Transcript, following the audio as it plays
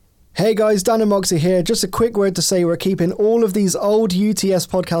Hey guys, Dan and Moxie here. Just a quick word to say we're keeping all of these old UTS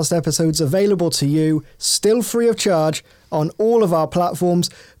podcast episodes available to you, still free of charge, on all of our platforms.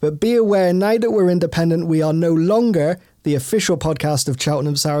 But be aware, now that we're independent, we are no longer the official podcast of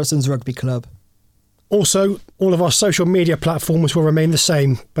Cheltenham Saracens Rugby Club. Also, all of our social media platforms will remain the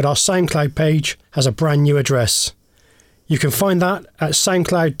same, but our SoundCloud page has a brand new address. You can find that at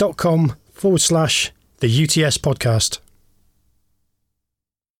soundcloud.com/the UTS podcast.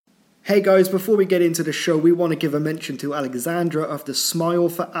 Hey guys, before we get into the show, we want to give a mention to Alexandra of the Smile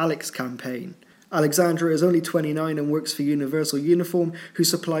for Alex campaign. Alexandra is only 29 and works for Universal Uniform, who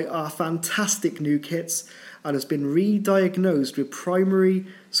supply our fantastic new kits, and has been re-diagnosed with primary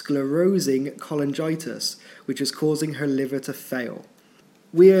sclerosing cholangitis, which is causing her liver to fail.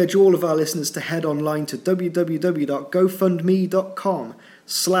 We urge all of our listeners to head online to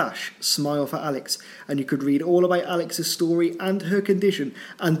www.gofundme.com/smileforalex, and you could read all about Alex's story and her condition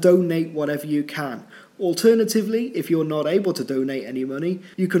and donate whatever you can. Alternatively, if you're not able to donate any money,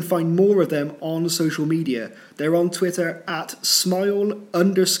 you can find more of them on social media. They're on Twitter at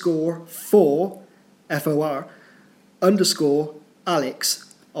smile_for, FOR, _Alex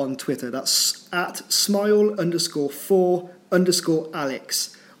on Twitter. That's at smile_for_Alex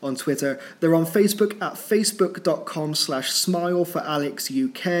on Twitter. They're on Facebook at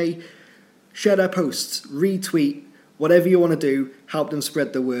facebook.com/smileforalexuk. Share their posts, retweet, whatever you want to do, help them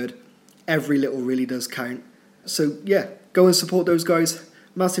spread the word. Every little really does count. So yeah, go and support those guys.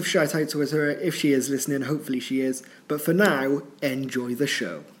 Massive shout out to her if she is listening, hopefully she is. But for now, enjoy the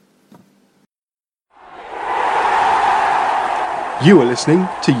show. You are listening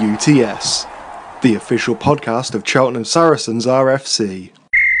to UTS, the official podcast of Cheltenham Saracens RFC.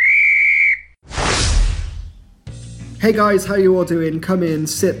 Hey guys, how you all doing? Come in,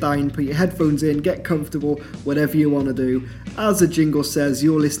 sit down, put your headphones in, get comfortable, whatever you want to do. As the jingle says,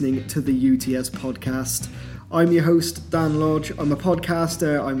 you're listening to the UTS podcast. I'm your host, Dan Lodge. I'm a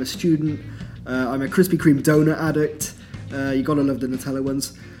podcaster, I'm a student, I'm a Krispy Kreme donut addict. You gotta love the Nutella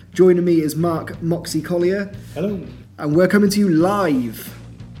ones. Joining me is Mark Moxie Collier. Hello. And we're coming to you live,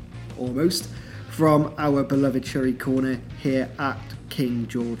 almost, from our beloved Cherry Corner here at King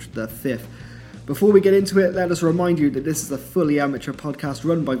George V. Before we get into it, let us remind you that this is a fully amateur podcast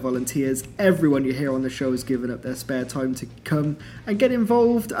run by volunteers. Everyone you hear on the show has given up their spare time to come and get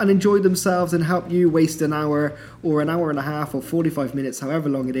involved and enjoy themselves and help you waste an hour or an hour and a half or 45 minutes, however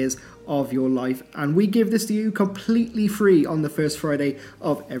long it is, of your life. And we give this to you completely free on the first Friday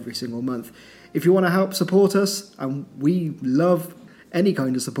of every single month. If you want to help support us, and we love any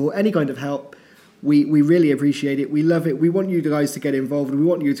kind of support, any kind of help, we really appreciate it. We love it. We want you guys to get involved. We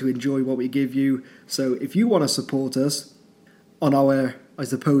want you to enjoy what we give you. So if you want to support us on our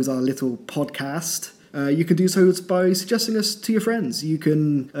little podcast, you can do so by suggesting us to your friends. You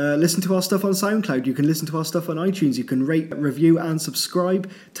can listen to our stuff on SoundCloud. You can listen to our stuff on iTunes. You can rate, review, and subscribe.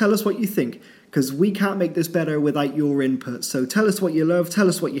 Tell us what you think, because we can't make this better without your input. So tell us what you love, tell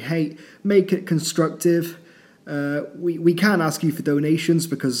us what you hate, make it constructive. We can ask you for donations,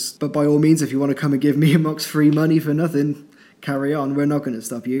 but by all means, if you want to come and give me and Mox free money for nothing, carry on. We're not going to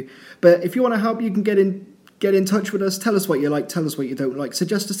stop you. But if you want to help, you can get in touch with us. Tell us what you like, tell us what you don't like.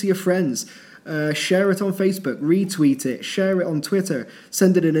 Suggest us to your friends. Share it on Facebook, retweet it, share it on Twitter,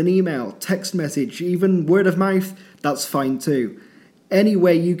 send it in an email, text message, even word of mouth. That's fine too. Any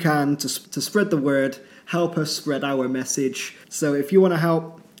way you can to spread the word, help us spread our message. So if you want to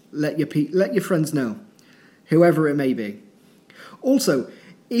help, let your friends know, whoever it may be. Also,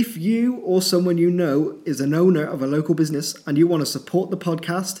 if you or someone you know is an owner of a local business and you want to support the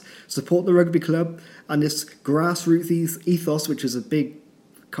podcast, support the rugby club, and this grassroots ethos, which is a big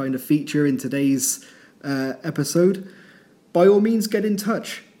kind of feature in today's episode, by all means get in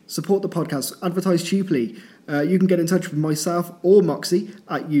touch. Support the podcast, advertise cheaply. You can get in touch with myself or Moxie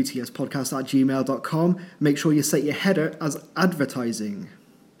at utspodcast@gmail.com. Make sure you set your header as advertising.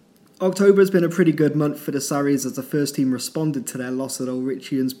 October has been a pretty good month for the Sarries as the first team responded to their loss at Old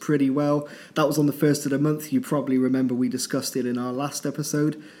Richards pretty well. That was on the first of the month. You probably remember we discussed it in our last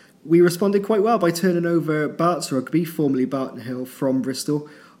episode. We responded quite well by turning over Barts Rugby, formerly Barton Hill, from Bristol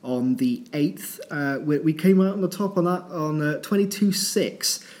on the 8th. We came out on the top on that on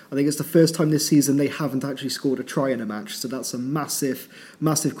 22-6. I think it's the first time this season they haven't actually scored a try in a match, so that's a massive,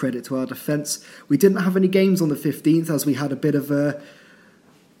 massive credit to our defence. We didn't have any games on the 15th as we had a bit of a...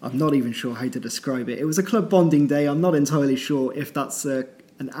 I'm not even sure how to describe it. It was a club bonding day. I'm not entirely sure if that's an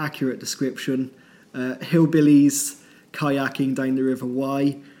accurate description. Hillbillies kayaking down the River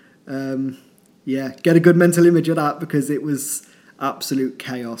Wye. Get a good mental image of that because it was absolute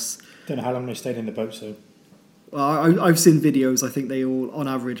chaos. Don't know how long they stayed in the boat, so... Well, I've seen videos. I think they all, on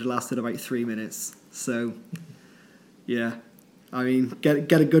average, lasted about 3 minutes. So, yeah. I mean, get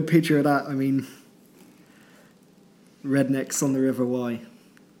a good picture of that. I mean, Rednecks on the River Wye.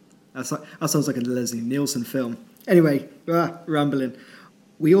 That sounds like a Leslie Nielsen film. Anyway, rambling.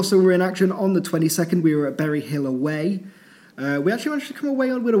 We also were in action on the 22nd. We were at Berry Hill away. We actually managed to come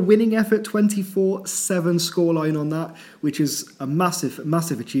away with a winning effort, 24-7 scoreline on that, which is a massive,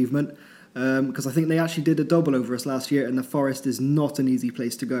 massive achievement. Because I think they actually did a double over us last year, and the Forest is not an easy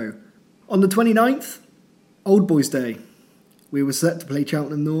place to go. On the 29th, Old Boys Day. We were set to play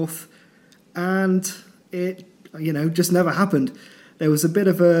Cheltenham North, and it, just never happened. There was a bit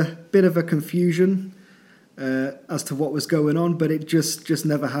of a confusion as to what was going on, but it just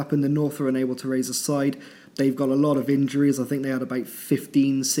never happened. The North are unable to raise a side. They've got a lot of injuries. I think they had about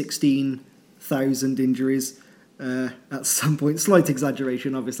 16,000 injuries at some point. Slight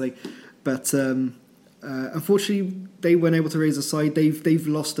exaggeration, obviously. But unfortunately, they weren't able to raise a side. They've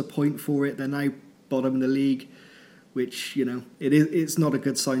lost a point for it. They're now bottom of the league, which, it's not a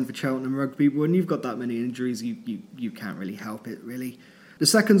good sign for Cheltenham Rugby. When you've got that many injuries, you can't really help it, really. The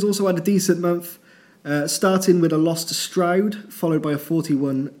Seconds also had a decent month, starting with a loss to Stroud, followed by a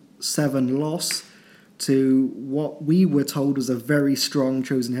 41-7 loss to what we were told was a very strong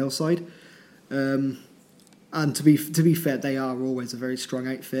Chosen Hill side. And to be fair, they are always a very strong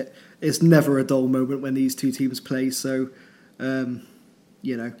outfit. It's never a dull moment when these two teams play. So,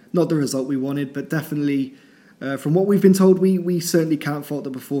 not the result we wanted, but definitely, from what we've been told, we certainly can't fault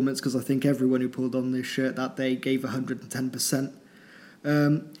the performance, because I think everyone who pulled on this shirt that day gave 110%.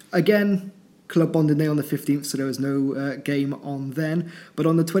 Again, Club Bonding Day on the 15th, so there was no game on then. But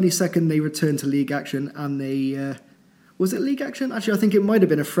on the 22nd, they returned to league action, and they... was it league action? Actually, I think it might have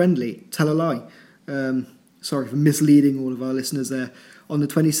been a friendly. Tell a lie. Sorry for misleading all of our listeners there. On the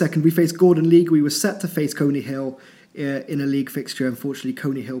 22nd, we faced Gordon League. We were set to face Coney Hill in a league fixture. Unfortunately,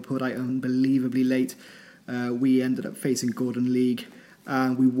 Coney Hill pulled out unbelievably late. We ended up facing Gordon League,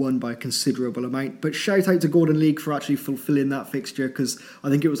 and we won by a considerable amount. But shout out to Gordon League for actually fulfilling that fixture, because I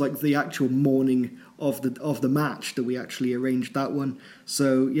think it was like the actual morning of the match that we actually arranged that one.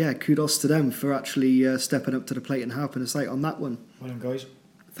 So yeah, kudos to them for actually stepping up to the plate and helping us out on that one. Well done, guys.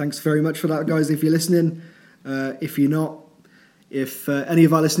 Thanks very much for that, guys. If you're listening, if you're not, if any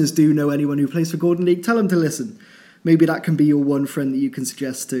of our listeners do know anyone who plays for Gordon League, tell them to listen. Maybe that can be your one friend that you can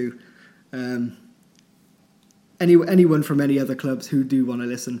suggest to. Anyone from any other clubs who do want to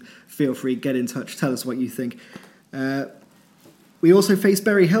listen, feel free, get in touch, tell us what you think. We also faced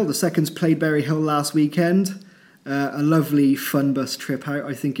Berry Hill. The Seconds played Berry Hill last weekend. A lovely fun bus trip out,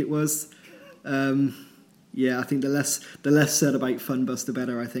 I think it was. Yeah, I think the less said about fun bus, the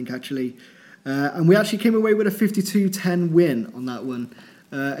better, I think, actually. And we actually came away with a 52-10 win on that one.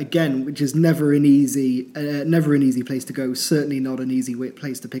 Again, which is never an easy place to go. Certainly not an easy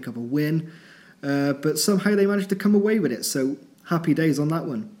place to pick up a win. But somehow they managed to come away with it. So happy days on that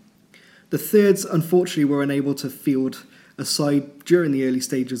one. The Thirds, unfortunately, were unable to field a side during the early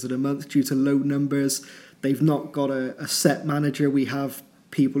stages of the month due to low numbers. They've not got a set manager. We have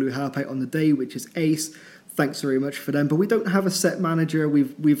people who help out on the day, which is Ace. Thanks very much for them. But we don't have a set manager.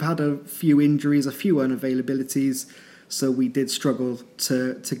 We've had a few injuries, a few unavailabilities. So we did struggle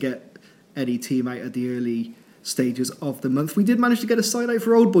to get any team out at the early stages of the month. We did manage to get a side out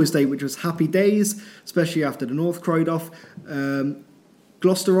for Old Boys Day, which was happy days, especially after the North cried off.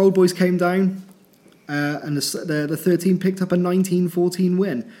 Gloucester Old Boys came down, and the 13 picked up a 19-14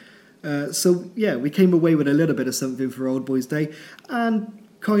 win. So yeah, we came away with a little bit of something for Old Boys Day, and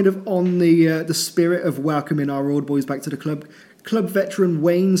kind of on the spirit of welcoming our old boys back to the club. Club veteran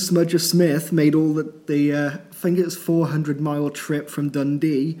Wayne Smudger Smith made all the I think it was 400-mile trip from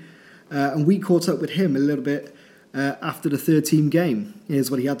Dundee, and we caught up with him a little bit after the third-team game. Here's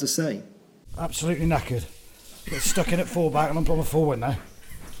what he had to say. Absolutely knackered. Got stuck in at fullback, and I'm a forward now.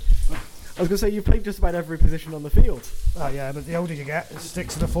 I was going to say, you played just about every position on the field. Oh yeah, but the older you get, it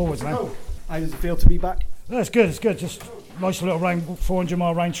sticks to the forwards now. Oh, how does it feel to be back? No, it's good. Just nice little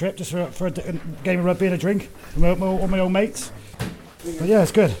 400-mile round trip, just for a game of rugby and a drink with all my old mates. But yeah,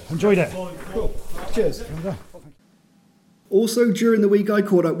 it's good. Enjoyed it. Cool. Cheers. Also, during the week, I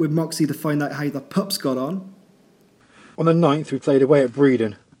caught up with Moxie to find out how the pups got on. On the 9th, we played away at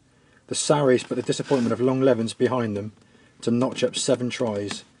Breedon. The Sarries put the disappointment of Long Levens behind them to notch up 7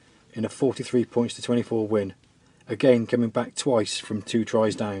 tries in a 43 points to 24 win, again coming back twice from 2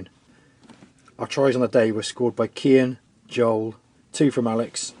 tries down. Our tries on the day were scored by Cian, Joel, 2 from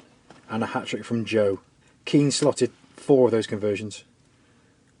Alex, and a hat-trick from Joe. Keane slotted 4 of those conversions.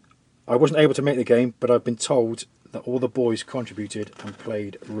 I wasn't able to make the game, but I've been told that all the boys contributed and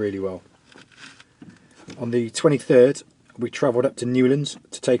played really well. On the 23rd, we travelled up to Newlands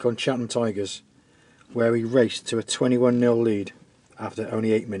to take on Cheltenham Tigers, where we raced to a 21-0 lead after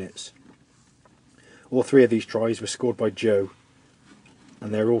only 8 minutes. All 3 of these tries were scored by Joe,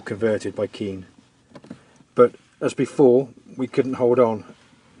 and they're all converted by Keane. But as before, we couldn't hold on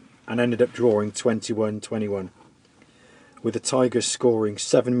and ended up drawing 21-21, with the Tigers scoring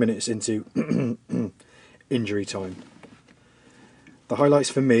 7 minutes into injury time. The highlights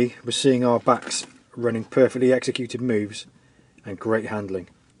for me were seeing our backs running perfectly executed moves and great handling.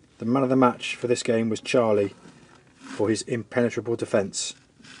 The man of the match for this game was Charlie for his impenetrable defence.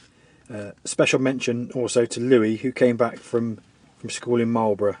 Special mention also to Louis, who came back from school in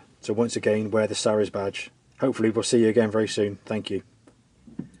Marlborough to once again wear the Sarries badge. Hopefully we'll see you again very soon. Thank you.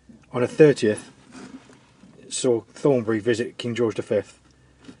 On the 30th, saw Thornbury visit King George V.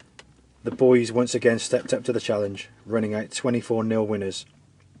 The boys once again stepped up to the challenge, running out 24-0 winners.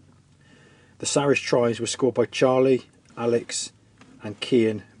 The Sarries tries were scored by Charlie, Alex and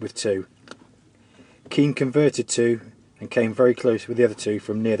Keane with 2. Keane converted 2 and came very close with the other 2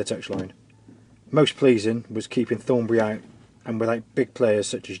 from near the touchline. Most pleasing was keeping Thornbury out and without big players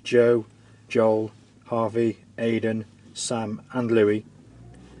such as Joe, Joel, Harvey, Aidan, Sam and Louis,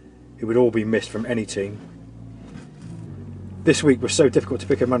 who would all be missed from any team. This week was so difficult to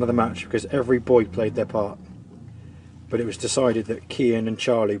pick a man of the match because every boy played their part, but it was decided that Keane and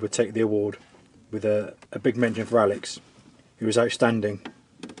Charlie would take the award, with a big mention for Alex, who was outstanding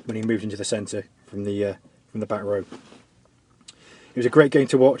when he moved into the centre from the back row. It was a great game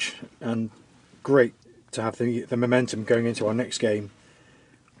to watch and great to have the momentum going into our next game,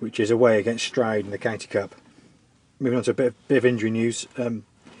 which is away against Stroud in the County Cup. Moving on to a bit of injury news.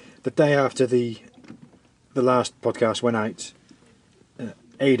 The day after the last podcast went out,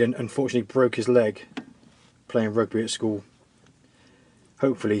 Aidan unfortunately broke his leg playing rugby at school.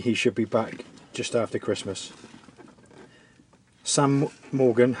 Hopefully he should be back just after Christmas. Sam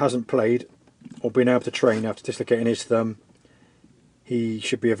Morgan hasn't played or been able to train after dislocating his thumb. He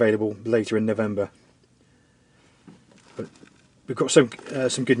should be available later in November. But we've got some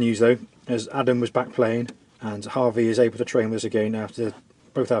good news though, as Adam was back playing and Harvey is able to train with us again after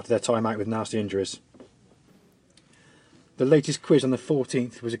their time out with nasty injuries. The latest quiz on the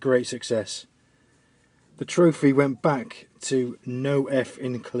 14th was a great success. The trophy went back to No F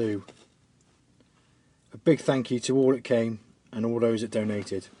in Clue. A big thank you to all that came and all those that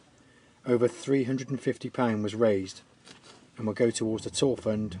donated. Over £350 was raised and will go towards the tour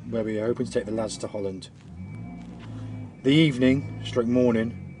fund where we are hoping to take the lads to Holland. The evening,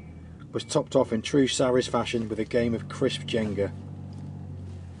 morning, was topped off in true Sarries fashion with a game of crisp Jenga.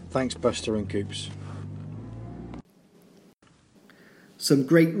 Thanks Buster and Coops. Some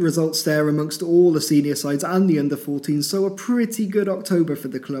great results there amongst all the senior sides and the under-14s, so a pretty good October for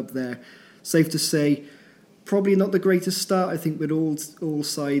the club there. Safe to say, probably not the greatest start, I think, with all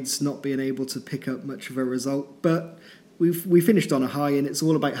sides not being able to pick up much of a result, but we finished on a high, and it's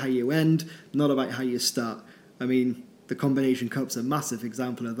all about how you end, not about how you start. I mean, the Combination Cup's a massive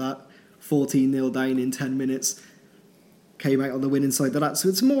example of that. 14-0 down in 10 minutes, came out on the winning side of that, so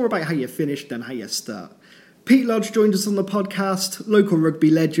it's more about how you finish than how you start. Pete Lodge joined us on the podcast, local rugby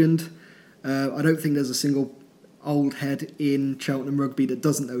legend. I don't think there's a single old head in Cheltenham rugby that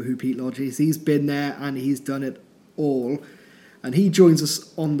doesn't know who Pete Lodge is. He's been there and he's done it all. And he joins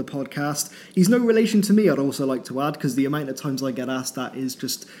us on the podcast. He's no relation to me, I'd also like to add, because the amount of times I get asked that is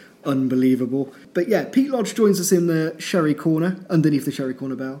just unbelievable. But yeah, Pete Lodge joins us in the Sherry Corner, underneath the Sherry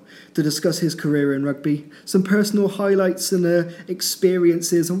Corner bell, to discuss his career in rugby, some personal highlights and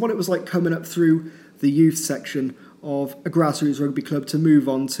experiences, and what it was like coming up through the youth section of a grassroots rugby club to move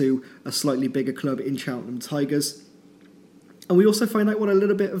on to a slightly bigger club in Cheltenham Tigers. And we also find out what a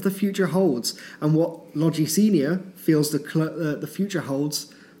little bit of the future holds and what Lodgy Senior feels the future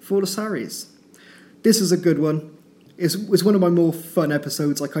holds for the Sarries. This is a good one. It was one of my more fun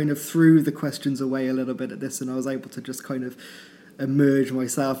episodes. I kind of threw the questions away a little bit at this, and I was able to just kind of immerse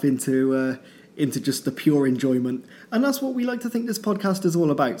myself into just the pure enjoyment. And that's what we like to think this podcast is all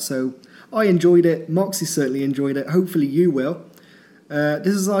about. So I enjoyed it. Moxie certainly enjoyed it. Hopefully you will.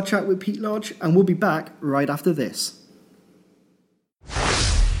 This is our chat with Pete Lodge, and we'll be back right after this.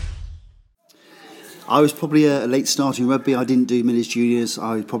 I was probably a late starter in rugby. I didn't do Millers Juniors.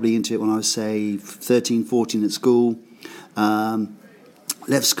 I was probably into it when I was, say, 13, 14 at school.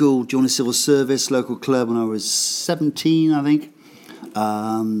 Left school, joined the civil service, local club when I was 17, I think.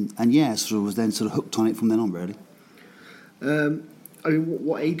 And yeah, sort of was then sort of hooked on it from then on, really. I mean,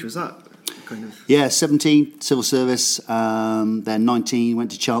 what age was that? Kind of. Yeah, 17, civil service. Then 19,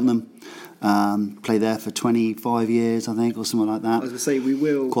 went to Cheltenham. Played there for 25 years, I think, or something like that. I was going to say we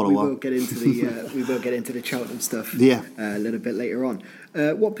will get into the Cheltenham stuff Yeah. a little bit later on.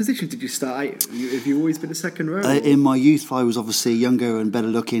 What position did you start out? Have you always been a second row? In my youth, I was obviously younger and better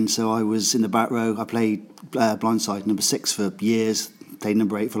looking, so I was in the back row. I played blindside number 6 for years, played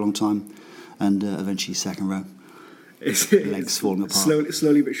number 8 for a long time, and eventually second row. Legs falling apart.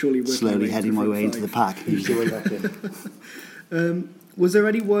 Slowly but surely. Slowly heading my way into the pack. Was there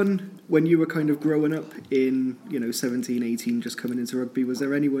anyone, when you were kind of growing up in 17, 18, just coming into rugby, was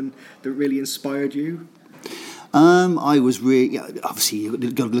there anyone that really inspired you? I was really, obviously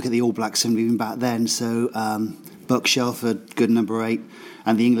you've got to look at the All Blacks and even back then, so Buck Shelford, good number 8,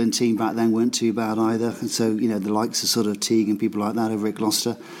 and the England team back then weren't too bad either, and so the likes of sort of Teague and people like that over at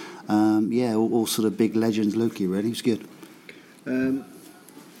Gloucester, all sort of big legends locally really. It was good.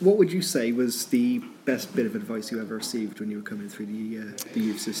 What would you say was the best bit of advice you ever received when you were coming through the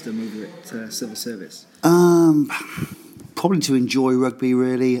youth system over at Civil Service? Probably to enjoy rugby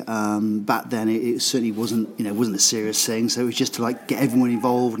really. Back then it certainly wasn't a serious thing, so it was just to get everyone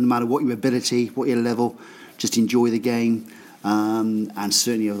involved, no matter what your ability, what your level, just enjoy the game. And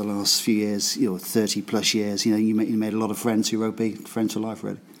certainly over the last few years, 30 plus years, you made a lot of friends through rugby, friends for life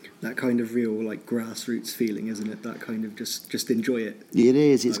really. That kind of real grassroots feeling, isn't it? That kind of just enjoy it. It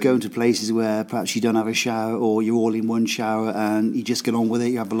is. It's going to places where perhaps you don't have a shower, or you're all in one shower and you just get on with it.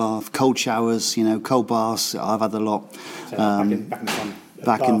 You have a laugh. Cold showers, cold baths. I've had a lot.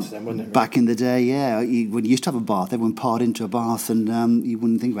 Back in the day, yeah. When you used to have a bath, everyone parred into a bath, and you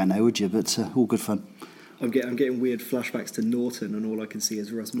wouldn't think about it now, would you? But all good fun. I'm getting weird flashbacks to Norton, and all I can see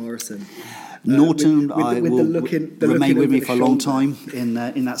is Russ Morrison. Norton will remain with me for a long time in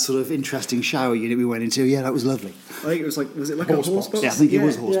that sort of interesting shower unit we went into. Yeah, that was lovely. I think it was was it like a horse box? Yeah, I think it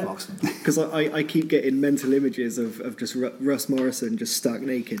was a horse box. Because I keep getting mental images of just Russ Morrison just stark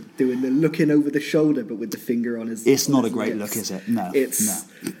naked doing the looking over the shoulder, but with the finger on his. It's not a lips. great look, is it? No.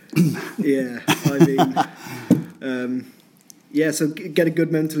 Yeah, I mean. Yeah, so get a good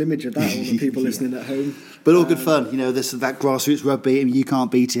mental image of that, all the people listening at home. But all good fun, that grassroots rugby, you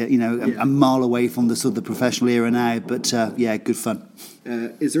can't beat it, a mile away from the sort of the professional era now, but good fun.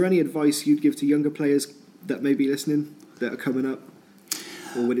 Is there any advice you'd give to younger players that may be listening, that are coming up?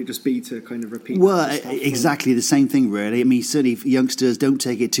 Or would it just be to kind of repeat? Well, exactly the same thing, really. I mean, certainly for youngsters, don't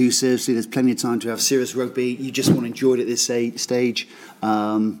take it too seriously. There's plenty of time to have serious rugby. You just want to enjoy it at this stage.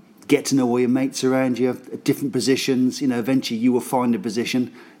 Get to know all your mates around you at different positions. Eventually you will find a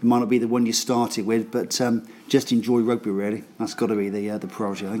position. It might not be the one you started with, but just enjoy rugby, really. That's got to be the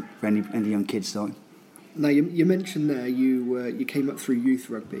priority, I think, for any young kids starting. Now, you mentioned there you came up through youth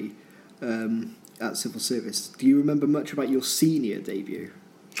rugby at Civil Service. Do you remember much about your senior debut?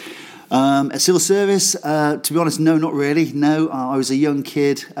 At Civil Service, to be honest, no, not really. No, I was a young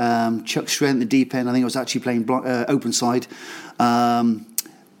kid, chucked straight in the deep end. I think I was actually playing open side.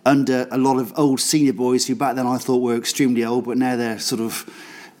 Under a lot of old senior boys who back then I thought were extremely old, but now they're sort of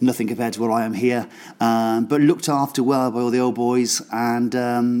nothing compared to what I am here. But looked after well by all the old boys, and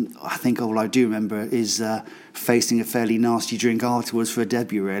I think all I do remember is facing a fairly nasty drink afterwards for a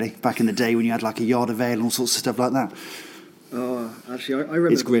debut, really. Back in the day when you had a yard of ale and all sorts of stuff like that. Oh, actually, I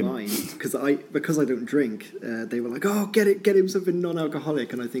remember mine because I don't drink. They were like, "Oh, get him something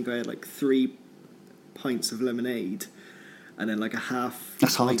non-alcoholic," and I think I had 3 pints of lemonade. And then a half.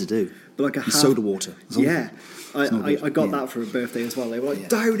 That's hard to do. But a half soda water. Yeah, I got that for a birthday as well. They were like,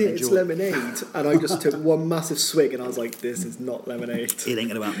 "Down it, it's lemonade," and I just took one massive swig, and I was like, "This is not lemonade. It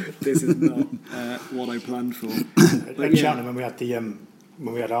ain't gonna happen. This is not what I planned for." At Cheltenham,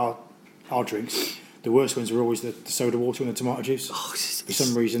 when we had our drinks, the worst ones were always the soda water and the tomato juice. For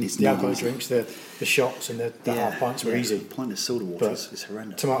some reason, the alcohol drinks, the shots and the half pints were easy. A pint of soda water is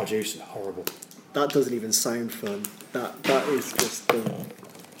horrendous. Tomato juice, horrible. That doesn't even sound fun. That is just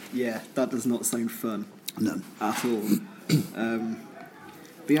that does not sound fun. No, at all.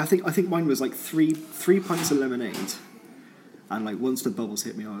 But yeah, I think mine was three pints of lemonade, and once the bubbles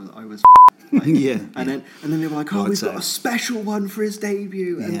hit me, I was yeah. And then they were like, "Oh, we've got a special one for his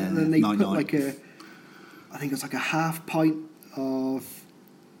debut," and then they put I think it was a half pint of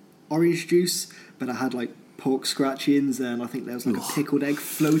orange juice, but I had pork scratchings, and I think there was a pickled egg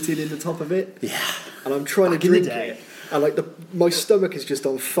floated in the top of it. Yeah. And I'm trying to drink it, and my stomach is just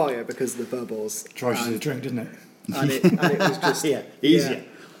on fire because of the bubbles. Drives you to drink, doesn't it? And it was just easier. Yeah,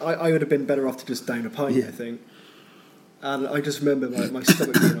 I would have been better off to just down a pint, I think. And I just remember my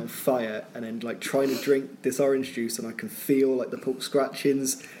stomach being on fire, and then trying to drink this orange juice, and I can feel the pork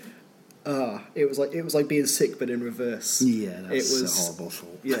scratchings. It was like being sick but in reverse. Yeah, that's a horrible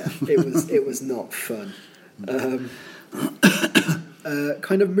thought. Yeah, it was not fun.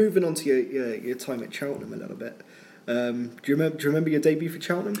 Kind of moving on to your time at Cheltenham a little bit. Do you remember your debut for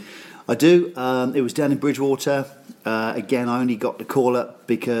Cheltenham? I do. It was down in Bridgewater. Again, I only got the call up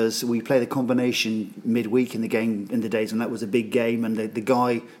because we played a combination midweek in the game in the days when that was a big game, and the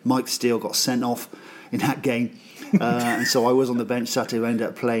guy Mike Steele got sent off in that game, and so I was on the bench Saturday. I ended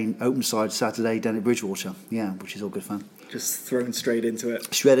up playing open side Saturday down at Bridgewater. Yeah, which is all good fun. Just thrown straight into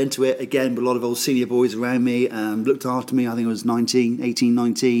it. Straight into it again, but a lot of old senior boys around me looked after me. I think I was 18,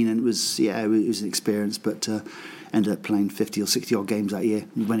 19, and it was an experience. But ended up playing 50 or 60 odd games that year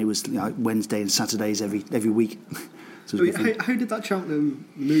when it was Wednesday and Saturdays every week. So how did that Cheltenham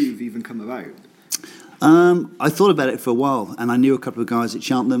move even come about? I thought about it for a while, and I knew a couple of guys at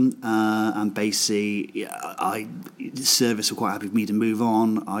Cheltenham, and basically, service were quite happy for me to move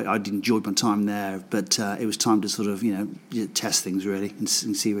on. I'd enjoyed my time there, but it was time to sort of test things really and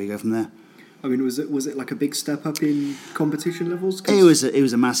see where you go from there. I mean, was it like a big step up in competition levels? It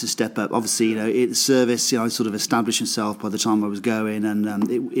was a massive step up. Obviously, the service, I sort of established myself by the time I was going, and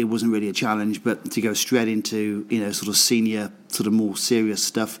it wasn't really a challenge. But to go straight into sort of senior, sort of more serious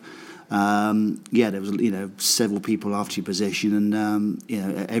stuff. There was several people after your position, and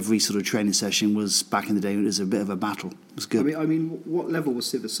every sort of training session was, back in the day, it was a bit of a battle. It was good. I mean, what level was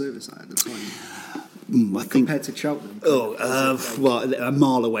civil service at the time? I think compared to Cheltenham. Well, a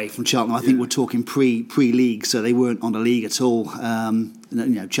mile away from Cheltenham. I think we're talking pre-league, so they weren't on a league at all.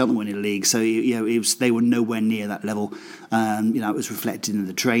 Cheltenham weren't in a league, so they were nowhere near that level. It was reflected in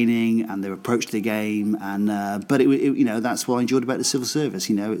the training and their approach to the game, and but that's what I enjoyed about the civil service.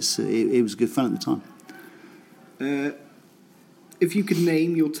 It was good fun at the time. If you could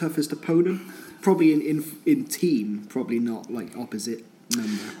name your toughest opponent, probably in team, probably not like opposite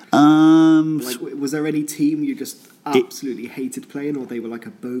number. Was there any team you just absolutely hated playing, or they were like a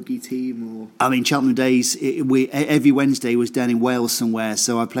bogey team? Or I mean, Cheltenham days, every Wednesday was down in Wales somewhere,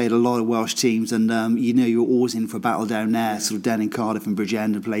 so I played a lot of Welsh teams, and you're always in for a battle down there, sort of down in Cardiff and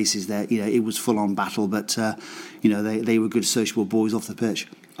Bridgend and places there. It was full on battle, but they were good sociable boys off the pitch.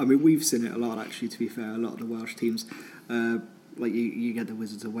 I mean, we've seen it a lot actually. To be fair, a lot of the Welsh teams. Like you get the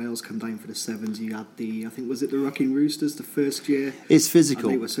Wizards of Wales come down for the sevens. You had I think was it the Rocking Roosters the first year. It's physical.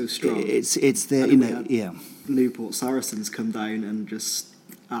 And they were so strong. It's the Newport Saracens come down and just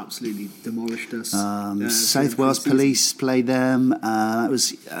absolutely demolished us. South Wales Police played them. That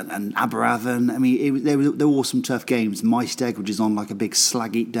was and Aberavon. I mean, they were all some tough games. Maesteg, which is on like a big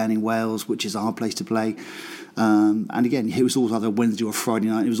slag heap down in Wales, which is a hard place to play. And again, it was always either Wednesday or Friday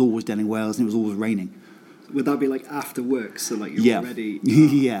night. It was always down in Wales, and it was always raining. Would that be like after work? So like you're already...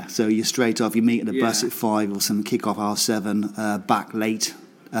 Yeah, so you're straight off. You meet at the bus at 5 or something, kick off 7:30, back late,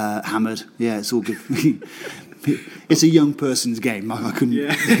 hammered. Yeah, it's all good. It's a young person's game. I couldn't...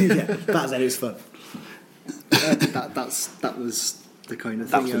 Yeah. Back then it was fun. That was the kind of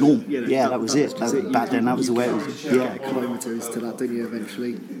thing... That was the norm. That was it. Back then that was the way it was. Yeah, kilometres to that, didn't you,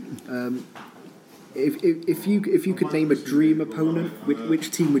 eventually? If you could name a dream opponent,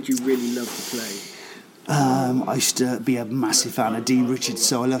 which team would you really love to play? I used to be a massive fan of Dean Richards,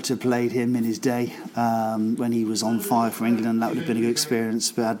 so I loved to have played him in his day when he was on fire for England. That would have been a good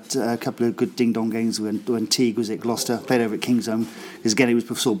experience. But I had a couple of good ding-dong games when Teague was at Gloucester. Played over at Kingsholm. Because again, it was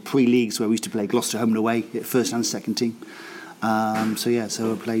sort of pre-leagues where we used to play Gloucester home and away, first and second team. So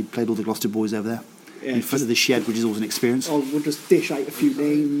I played all the Gloucester boys over there. Yeah, in front of the shed, which is always an experience. We'll just dish out a few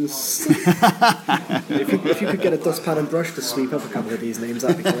names. if you could get a dustpan and brush to sweep up a couple of these names,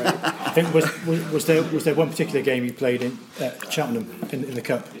 that'd be great. I think was there one particular game you played in Cheltenham in the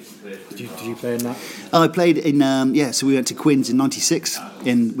cup? Did you play in that? I played in so we went to Quins in '96,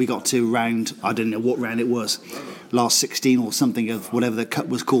 and we got to round, I don't know what round it was, last 16 or something of whatever the cup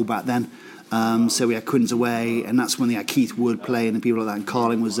was called back then. So we had Quins away, and that's when they had Keith Wood playing and people like that, and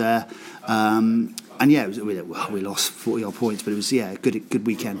Carling was there. We lost 40 odd points, but it was a good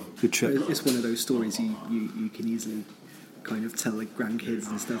weekend, good trip. It's one of those stories you can easily kind of tell like grandkids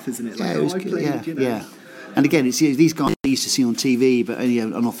and stuff, isn't it? Like, it was good. Yeah. And again, it's these guys I used to see on TV, but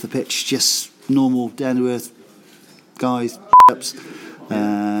and off the pitch, just normal, down to earth guys,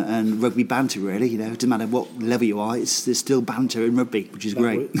 and rugby banter. Really, it doesn't matter what level you are. There's still banter in rugby, which is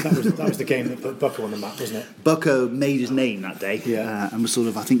great. That was the game that put Bucko on the map, wasn't it? Bucko made his name that day, and was sort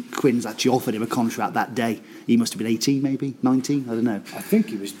of. I think Quins actually offered him a contract that day. He must have been 18, maybe 19. I don't know. I think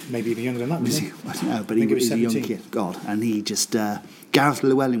he was maybe even younger than that. Wasn't he? I don't know, but he was a young kid. God, and he just. Gareth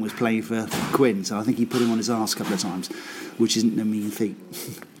Llewellyn was playing for Quins, and I think he put him on his arse a couple of times, which isn't a mean feat.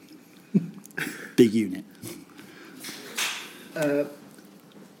 Big unit.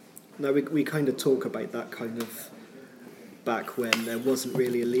 Now we kind of talk about that kind of back when there wasn't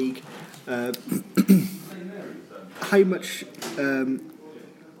really a league. how much, or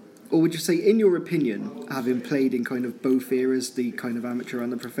would you say, in your opinion, having played in kind of both eras, the kind of amateur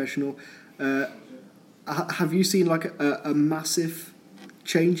and the professional, have you seen like a massive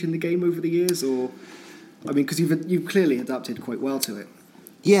change in the game over the years, or I mean, because you've clearly adapted quite well to it.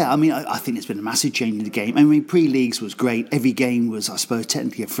 Yeah, I mean, I think there's been a massive change in the game. I mean, pre-leagues was great. Every game was, I suppose,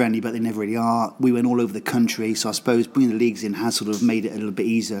 technically a friendly, but they never really are. We went all over the country, so I suppose bringing the leagues in has sort of made it a little bit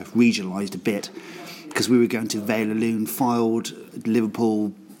easier, regionalised a bit, because we were going to Vale of Loon, Fylde,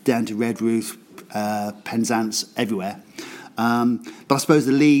 Liverpool, down to Redruth, Penzance, everywhere. But I suppose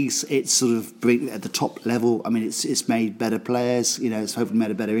the leagues, it's sort of at the top level. I mean, it's made better players. You know, it's hopefully made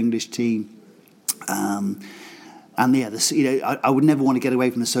a better English team. And yeah, I would never want to get away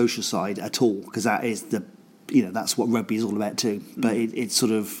from the social side at all, because that is that's what rugby is all about too. But it's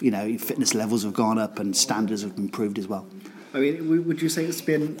sort of, fitness levels have gone up and standards have improved as well. I mean, would you say it's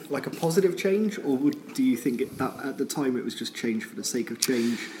been like a positive change, or do you think that at the time it was just change for the sake of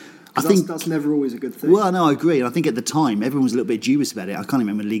change? I think that's never always a good thing. Well, no, I agree. I think at the time everyone was a little bit dubious about it. I can't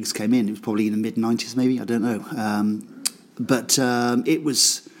remember when leagues came in. It was probably in the mid-90s, maybe. I don't know. But it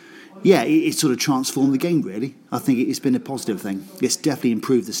was. Yeah, it sort of transformed the game, really. I think it's been a positive thing. It's definitely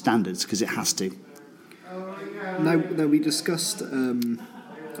improved the standards, because it has to. Now we discussed,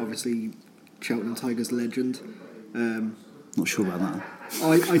 obviously, Cheltenham Tigers legend. Not sure about that.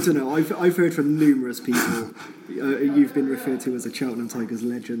 I don't know. I've heard from numerous people. You've been referred to as a Cheltenham Tigers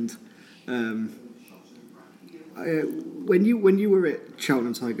legend. When you were at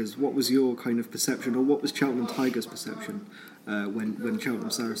Cheltenham Tigers, what was your kind of perception, or what was Cheltenham Tigers' perception when Cheltenham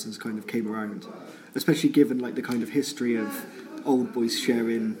Saracens kind of came around? Especially given like the kind of history of old boys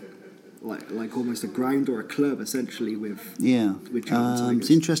sharing like almost a ground or a club essentially with Cheltenham Tigers. It's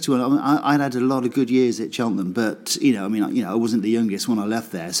interesting. I mean, I'd had a lot of good years at Cheltenham, but I wasn't the youngest when I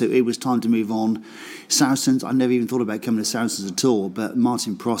left there, so it was time to move on. Saracens, I never even thought about coming to Saracens at all, but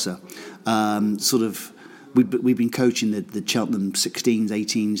Martin Prosser, we've been coaching the Cheltenham 16s,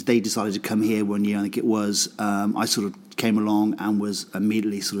 18s. They decided to come here one year, I think it was. I sort of came along and was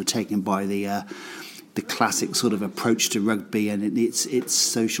immediately sort of taken by the classic sort of approach to rugby and its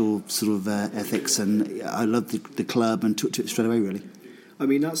social sort of ethics, and I loved the club and took to it straight away, really. I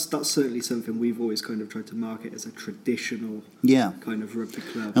mean, that's certainly something we've always kind of tried to market as a traditional kind of rugby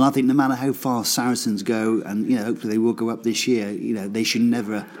club. And I think no matter how far Saracens go, and hopefully they will go up this year, they should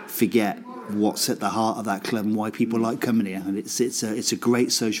never forget what's at the heart of that club and why people like coming here. And it's a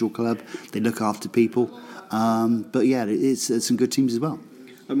great social club. They look after people, but yeah, it's some good teams as well.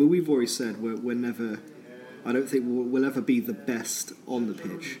 I mean, we've always said we're never. I don't think we'll ever be the best on the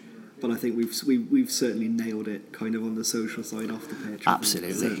pitch, but I think we've certainly nailed it, kind of on the social side off the pitch.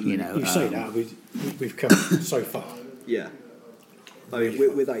 Absolutely, You say that we've come so far. Yeah, I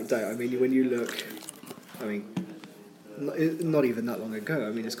mean, without doubt. I mean, when you look, I mean, not even that long ago.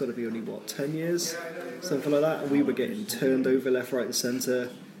 I mean, it's got to be only 10 years, something like that, and we were getting turned over left, right, and centre,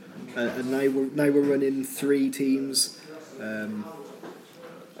 and now we're running 3 teams.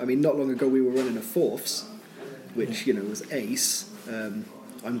 I mean, not long ago we were running a fourths, which was ace.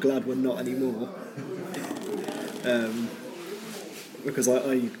 I'm glad we're not anymore, because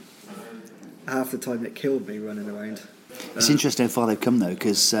I half the time it killed me running around. It's interesting how far they've come though,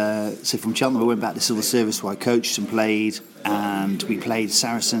 because so from Cheltenham I went back to civil service where I coached and played, and we played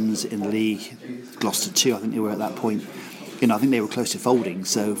Saracens in the league, Gloucester 2 I think they were at that point. I think they were close to folding,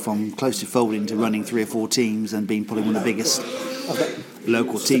 so from close to folding to running 3 or 4 teams and being probably one of the biggest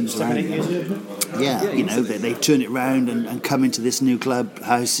local teams around. They turn it round and come into this new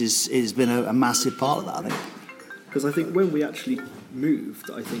clubhouse has been a massive part of that, I think. Because I think when we actually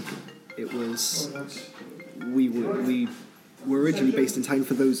moved, I think it was we were originally based in town.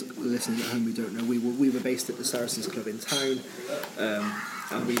 For those listening at home who don't know, we were based at the Saracens Club in town,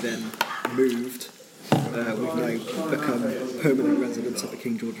 and we then moved. We've now become permanent residents at the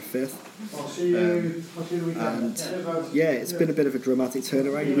King George V, and it's been a bit of a dramatic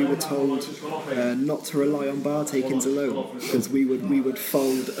turnaround. We were told not to rely on bar takings alone, because we would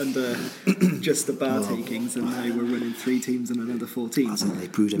fold under just the bar takings, and now we're running 3 teams and another 14s. I think they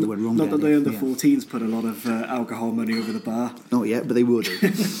proved everyone wrong. Not that the under 14s put a lot of alcohol money over the bar. Not yet, but they would.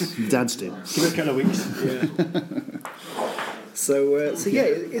 Dads do. Give it a couple of weeks. Yeah. So it's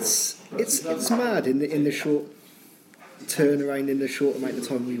mad in the short turnaround, in the short amount of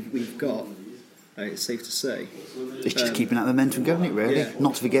time we've got. It's safe to say. It's just keeping that momentum going, it really. Yeah.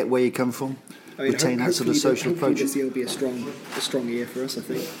 Not to forget where you come from. I mean, retain that sort of social approach. This year will be a strong year for us, I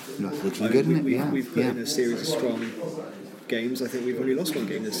think. That's looking good, isn't it? We've put in a series of strong games. I think we've only lost 1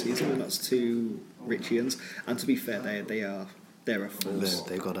 game this season, and that's to Richians. And to be fair, they're a force.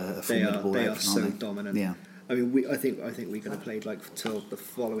 They've got a formidable They are so dominant. Yeah. I mean, I think we could have played like till the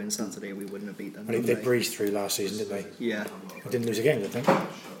following Saturday and we wouldn't have beat them. They breezed through last season, didn't they? Yeah. I didn't lose a game, I think.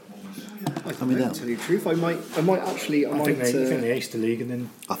 I mean, to tell you the truth, I might actually. I think they aced the league, and then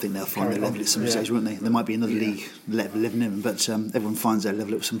I think they'll find their level at some stage, won't they? There might be another league level in them, but everyone finds their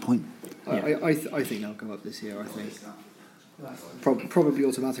level at some point. I think they'll go up this year. I think probably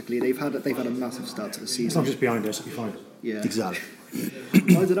automatically. They've had a massive start to the season. It's not just behind us; it'll be fine. Yeah, Exactly.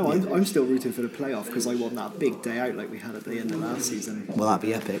 I don't know. I'm still rooting for the playoff because I want that big day out like we had at the end of last season. Well, that'd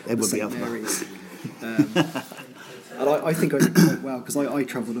be epic. It would be St. up for Mary's. And I think I did quite well because I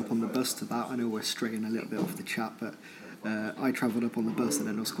travelled up on the bus to that. I know we're straying a little bit off the chat, but I travelled up on the bus and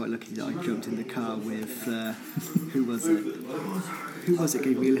then I was quite lucky that I jumped in the car with who was it? Who was it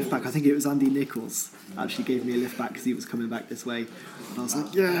gave me a lift back? I think it was Andy Nichols. Actually gave me a lift back because he was coming back this way. And I was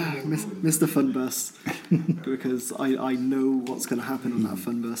like, yeah, Mr. Fun Bus, because I know what's going to happen on that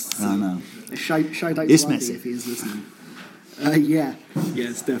Fun Bus. So I know. Shout out It's to Andy messy. if he's listening. Yeah,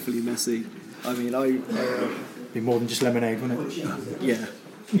 it's definitely messy. I mean, Be more than just lemonade, wouldn't it? yeah,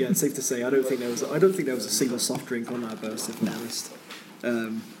 it's safe to say I don't think there was a single soft drink on that bus, if I'm honest.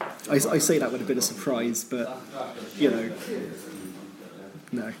 I say that with a bit of surprise, but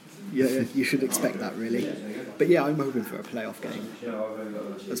no, you should expect that really. But yeah, I'm hoping for a playoff game.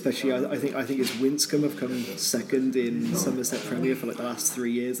 Especially, I think it's Winscombe have come second in Somerset Premier for like the last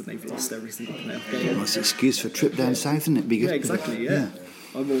 3 years, and they've lost every single playoff game. That's an excuse for a trip down south, isn't it? Be good. Yeah, exactly. Yeah,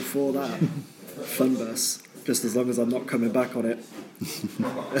 I'm all for that. Fun Bus, just as long as I'm not coming back on it.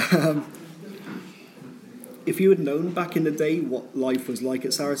 If you had known back in the day what life was like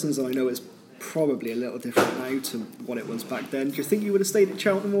at Saracens, and I know it's probably a little different now to what it was back then, do you think you would have stayed at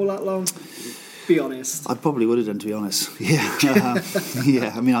Cheltenham all that long? Be honest. I probably would have done, to be honest. Yeah,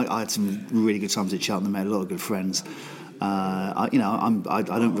 yeah. I mean, I had some really good times at Cheltenham. I had a lot of good friends. I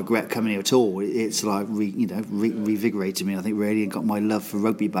don't regret coming here at all. It's like revigorated me. I think really got my love for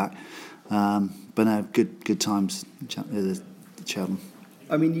rugby back. But no, good times at Cheltenham.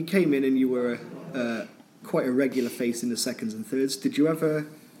 I mean, you came in and you were quite a regular face in the seconds and thirds. Did you ever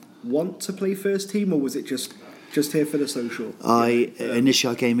want to play first team, or was it just here for the social?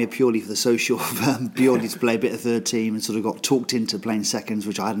 Initially I came here purely for the social, purely to play a bit of third team, and sort of got talked into playing seconds,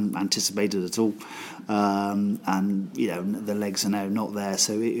 which I hadn't anticipated at all. And the legs are now not there,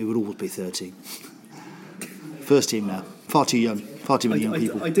 so it would always be third team. First team now, far too young, far too many young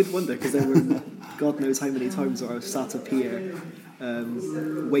people. I did wonder, because there were God knows how many times where I was sat up here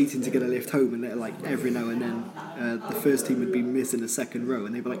waiting to get a lift home, and like every now and then the first team would be missing the second row,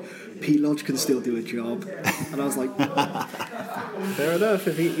 and they'd be like, Pete Lodge can still do a job, and I was like, fair enough,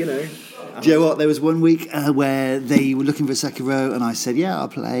 if he, Do you know what? There was one week where they were looking for a second row, and I said, yeah, I'll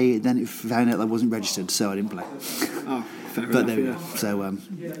play. Then it found out I wasn't registered, so I didn't play. Oh, fair enough. But there we go. So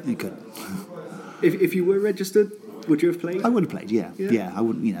you could. If you were registered, would you have played? I would have played, yeah. I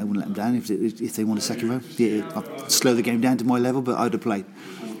wouldn't, wouldn't let them down if they want a second row. Yeah, I'd slow the game down to my level, but I'd have played.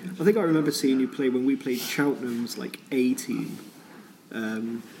 I think I remember seeing you play when we played Cheltenham's like A team.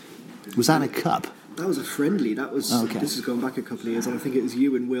 Was that in a cup? That was a friendly. That was. Okay. This is going back a couple of years, and I think it was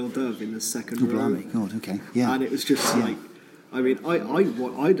you and Will Dove in the second row. Blimey, God, okay, yeah. And it was just like, I mean, I'd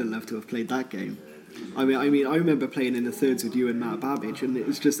have loved to have played that game. I mean, I remember playing in the thirds with you and Matt Babbage, and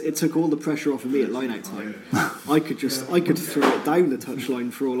it took all the pressure off of me at line-out time. I could throw it down the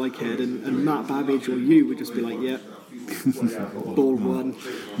touchline for all I cared, and Matt Babbage or you would just be like, yeah, ball one.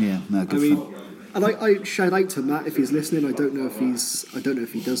 Yeah, no, good I mean, fun. and I shout out to Matt if he's listening. I don't know if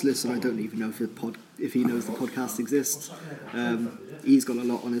he does listen. I don't even know if he knows the podcast exists. He's got a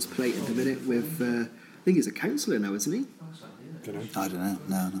lot on his plate at the minute with. I think he's a counsellor now, isn't he? I don't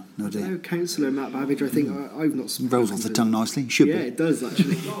know. No idea. No, counsellor Matt Babbage. I think I've not. Rolls off the tongue nicely. Should be. Yeah, it does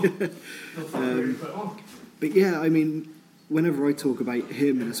actually. But yeah, I mean, whenever I talk about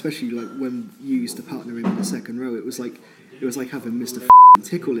him, and especially like when you used to partner him in the second row, it was like having Mr.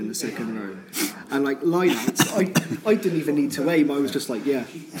 Tickle in the second row, and like lineouts, I didn't even need to aim. I was just like, yeah,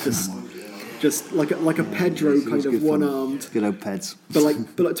 just like a Pedro kind of one-armed. Good old Peds. But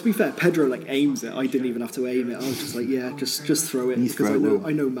like to be fair, Pedro like aims it. I didn't even have to aim it. I was just like, yeah, just throw it, because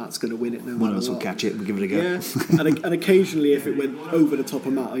I know Matt's going to win it no matter what. One of us will catch it. We'll give it a go. Yeah, and occasionally if it went over the top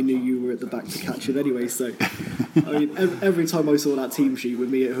of Matt, I knew you were at the back to catch it anyway. So I mean, every time I saw that team sheet with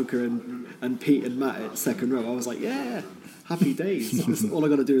me at hooker and Pete and Matt at second row, I was like, yeah, happy days. All I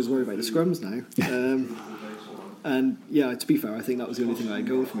got to do is worry about the scrums now. And yeah, to be fair, I think that was the only thing I had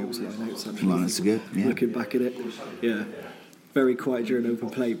going for me was lineouts. Actually, Lineouts are good. Yeah. Looking back at it, yeah, very quiet during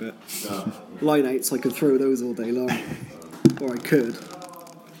open play, but lineouts I could throw those all day long, or I could.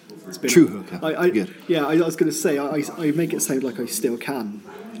 It's been True hooker. Good. Yeah, I was going to say, I make it sound like I still can.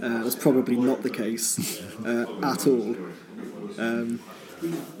 That's probably not the case at all.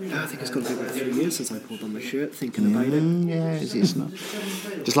 I think it's got to be about 3 years since I pulled on my shirt, thinking about it. Yeah, it's not.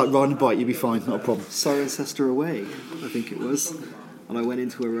 Just like riding a bike, you'll be fine, not a problem. Cirencester away, I think it was. And I went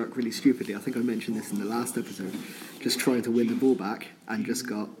into a ruck really stupidly. I think I mentioned this in the last episode. Just trying to win the ball back and just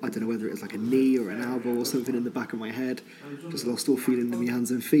got, I don't know whether it was like a knee or an elbow or something in the back of my head. Just lost all feeling in my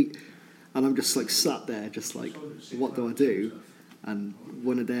hands and feet. And I'm just like sat there, just like, what do I do? And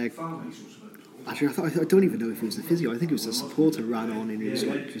one of their... Actually, I don't even know if it was the physio. I think it was a supporter ran on and he was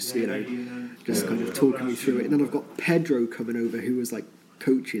like, just kind of talking me through it. And then I've got Pedro coming over who was like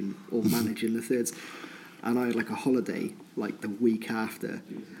coaching or managing the thirds. And I had like a holiday like the week after.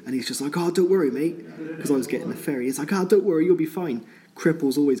 And he's just like, oh, don't worry, mate. Because I was getting the ferry. He's like, oh, don't worry, you'll be fine.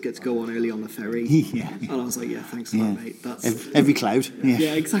 Cripples always get to go on early on the ferry. Yeah. And I was like, yeah, thanks for that, mate. That's every cloud.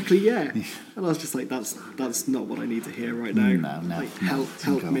 Yeah, exactly, yeah. And I was just like, that's not what I need to hear right now. No. Like,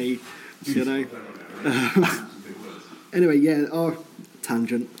 help me, you know. Anyway, yeah, our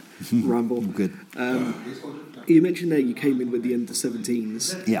tangent, ramble. Good. You mentioned that you came in with the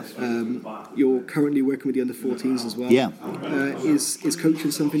under-17s. Yeah. You're currently working with the under-14s as well. Yeah. Is coaching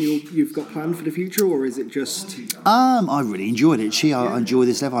something you've got planned for the future, or is it just... I really enjoyed it. I enjoy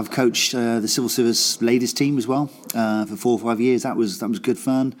this level. I've coached the Civil Service ladies team as well for 4 or 5 years. That was good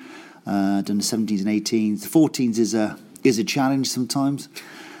fun. Done the 17s and 18s. The 14s is a challenge sometimes.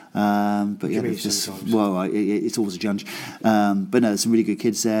 But yeah, it's always a challenge. But no, there's some really good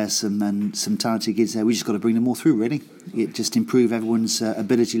kids there, some talented kids there. We just got to bring them all through, really. It just improve everyone's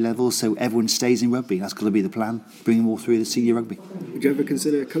ability level, so everyone stays in rugby. That's got to be the plan. Bring them all through the senior rugby. Would you ever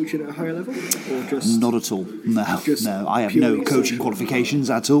consider coaching at a higher level, or just not at all? No. I have no coaching qualifications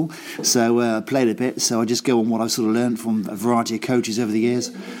at all. So I played a bit. So I just go on what I've sort of learned from a variety of coaches over the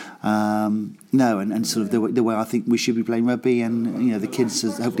years. And sort of the way I think we should be playing rugby, and the kids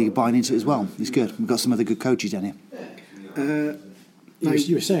are hopefully buying into it as well. It's good. We've got some other good coaches down here.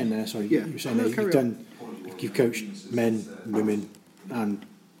 You were saying there, sorry. Yeah. You were saying that you've coached men, women, and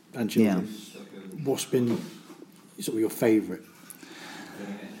children. Yeah. What's been sort of your favourite?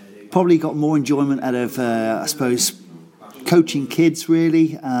 Probably got more enjoyment out of, I suppose, coaching kids,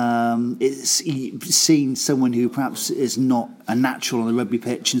 really. It's seeing someone who perhaps is not a natural on the rugby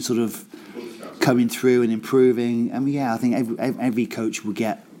pitch and sort of coming through and improving. I think every coach will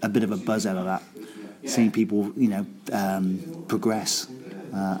get a bit of a buzz out of that. Seeing people, progress.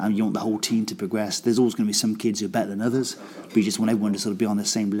 And you want the whole team to progress. There's always going to be some kids who are better than others, but you just want everyone to sort of be on the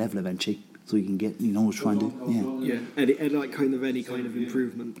same level eventually. So you can get, always try and do. Yeah. Any kind of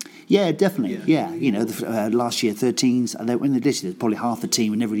improvement. Yeah, definitely. Yeah. Last year, 13s, in addition, there's probably half the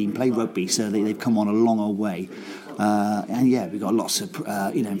team who never even played rugby, so they've come on a long way. We've got lots of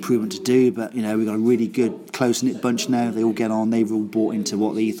improvement to do, but we've got a really good close knit bunch now. They all get on. They've all bought into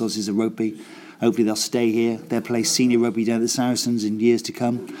what the ethos is of rugby. Hopefully they'll stay here. They'll play senior rugby down at the Saracens in years to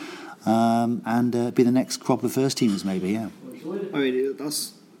come, and be the next crop of first teamers maybe. Yeah.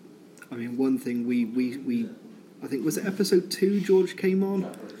 One thing we I think, was it episode 2 George came on?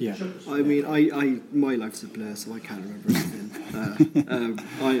 Yeah. My life's a blur, so I can't remember anything.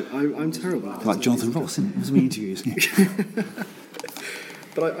 I'm terrible at it. Like Jonathan Ross in his interviews.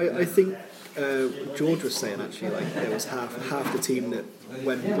 But I think George was saying actually, like, there was half the team that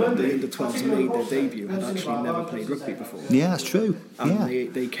when the under-12s made their debut had actually never played rugby before. Yeah, that's true.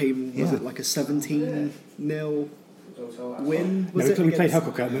 And they came, was it like a 17-0 win? Was we played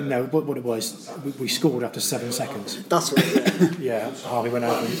Hucklecote. No, what it was, we scored after 7 seconds. That's right. Yeah, Harvey went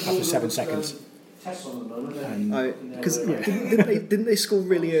out after 7 seconds. Because didn't they score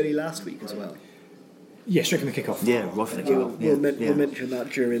really early last week as well? Yeah, straight from the kickoff. Yeah, right from the kickoff. We'll mention that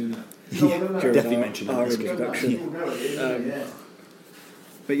during our introduction.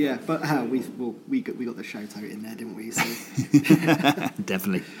 We got the shout out in there, didn't we? So.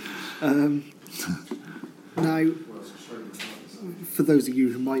 Definitely. Now, for those of you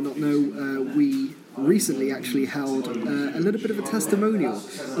who might not know, we recently actually held a little bit of a testimonial. I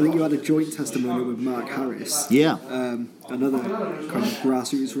think you had a joint testimonial with Mark Harris. Yeah. Another kind of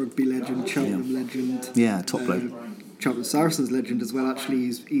grassroots rugby legend, Cheltenham legend. Yeah, top bloke. Cheltenham Saracens legend as well. Actually,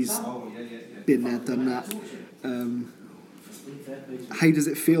 he's been there, done that. How does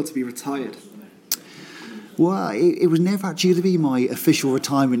it feel to be retired? Well, it was never actually going to be my official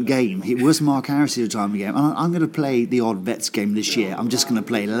retirement game. It was Mark Harris' retirement game. And I'm going to play the odd vets game this year. I'm just going to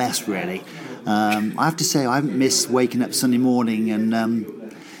play less, really. I have to say, I haven't missed waking up Sunday morning and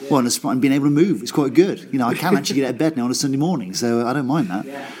being able to move. It's quite good. I can actually get out of bed now on a Sunday morning, so I don't mind that.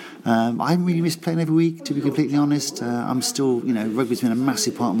 I haven't really missed playing every week, to be completely honest. I'm still, rugby's been a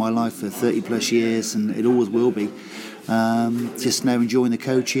massive part of my life for 30 plus years, and it always will be. Just now enjoying the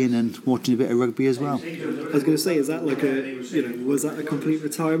coaching and watching a bit of rugby as well. I was going to say, is that like was that a complete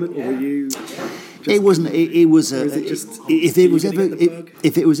retirement, or were you? It wasn't. It was a. If it was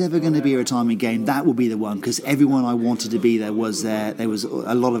ever going to be a retirement game, that would be the one, because everyone I wanted to be there was there. There was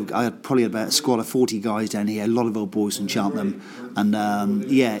a lot of. I had probably about a squad of 40 guys down here. A lot of old boys from Cheltenham, and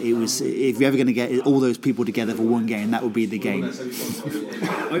it was. If you're ever going to get all those people together for one game, that would be the game.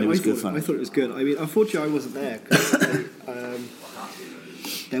 It was good fun. I thought it was good. I mean, unfortunately, I wasn't there.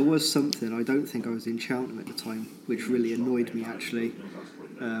 There was something. I don't think I was in Cheltenham at the time, which really annoyed me actually.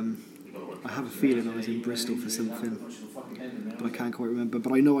 I have a feeling I was in Bristol for something, but I can't quite remember.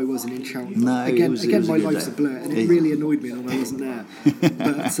 But I know I wasn't in Cheltenham. No, again, my good life's day. a blur, and it really annoyed me when I wasn't there.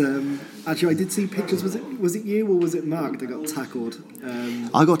 But actually, I did see pictures. Was it you or was it Mark that got tackled?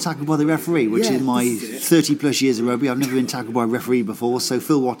 I got tackled by the referee, which Yeah, in my this is it. 30 plus years of rugby, I've never been tackled by a referee before. So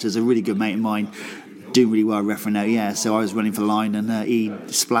Phil Waters, a really good mate of mine, doing really well refereeing now. Yeah, so I was running for the line and he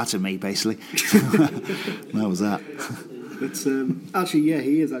splattered me basically. That was that. But actually, yeah,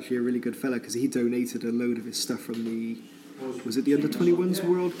 he is actually a really good fella, because he donated a load of his stuff from the. Was it the Under-21s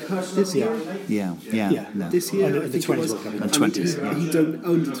World Cup this year? Yeah. No. This year, Under I think 20s it was. World Cup. And 20s. He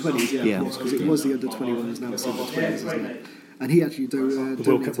Under-20s, yeah, Yeah. of course, because it was the Under-21s, now it's the Under-20s, isn't it? And he actually donated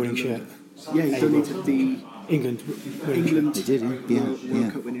World Cup winning a load. shirt. Yeah, he donated the England. England He did, yeah.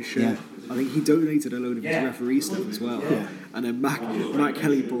 World Cup winning shirt. Yeah. I think he donated a load of his referee stuff as well. And then Matt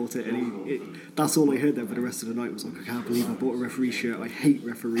Kelly bought it, and that's all I heard then for the rest of the night was like, I can't believe I bought a referee shirt. I hate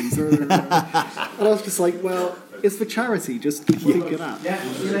referees. And I was just like, well, it's for charity. Just think of that.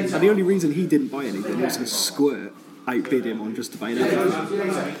 And the only reason he didn't buy anything was because Squirt outbid him on just about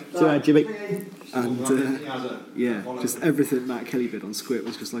everything. So, Jimmy. And just everything Matt Kelly bid on Squirt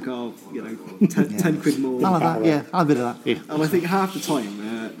was just like, 10 quid more. I'll have that, yeah. I'll have a bit of that. Yeah. And I think half the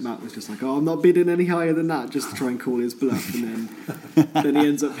time Matt was just like, I'm not bidding any higher than that, just to try and call his bluff. And then he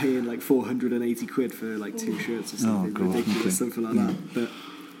ends up paying like 480 quid for like 2 shirts or something ridiculous, something like that. But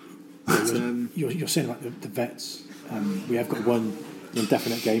You're saying about the vets. We have got one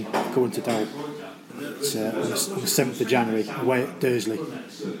indefinite game going to Darrell. It's on the 7th of January away at Dursley.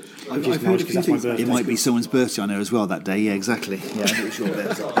 I've Which is heard nice a because few that's my things. birthday. It might be someone's birthday on there as well that day. Yeah, exactly. Yeah, I'm pretty sure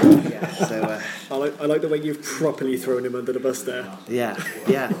that. I like the way you've properly thrown him under the bus there. Yeah.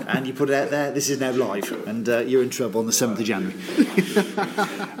 And you put it out there. This is now live, and you're in trouble on the 7th of January.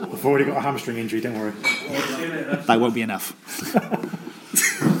 I've already got a hamstring injury, don't worry. That won't be enough.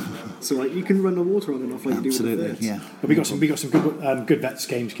 So you can run the water on and off like you do with the Absolutely. thirds. Yeah. But we got some good vets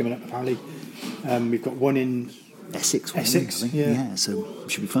games coming up apparently. We've got one in Essex. Essex, I think. yeah. So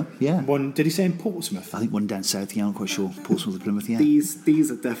it should be fun. Yeah. one. Did he say in Portsmouth? I think one down south. Yeah, I'm quite sure. Portsmouth or Plymouth. Yeah.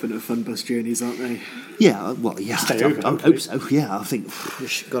 These are definite fun bus journeys, aren't they? Yeah. Well, yeah. Stay I over, hope so. Yeah. I think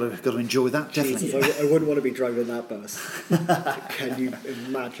we've got to enjoy that. Definitely. Jesus, I wouldn't want to be driving that bus. Can you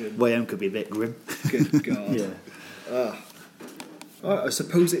imagine? Way home could be a bit grim. Good God. Yeah. All right, I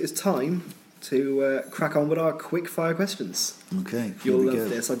suppose it is time to crack on with our quick fire questions. Okay. You'll love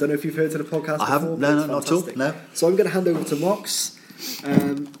this. I don't know if you've heard of the podcast before. I haven't. but No, it's not at all. fantastic. No. So I'm going to hand over to Mox.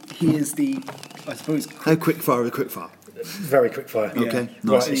 He is the, I suppose, How quick fire? A quick fire. Very quick fire. Okay. Yeah.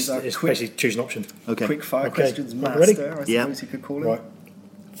 Nice. Right, it's Quick- basically choose an option. Okay. quick fire Okay. questions Right, master, ready? I Yeah. suppose you could call him. Right.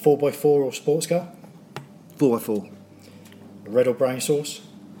 4x4 or sports car? 4x4. Red or brown sauce?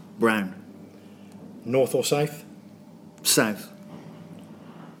 Brown. North or south? South.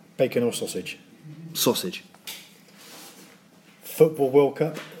 Bacon or sausage? Sausage. Football World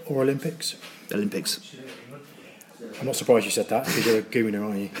Cup or Olympics? Olympics. I'm not surprised you said that because you're a gooner,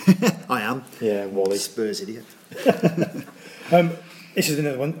 aren't you? I am. Yeah, Wally. Spurs idiot. This is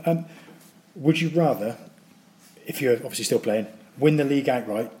another one. Would you rather, if you're obviously still playing, win the league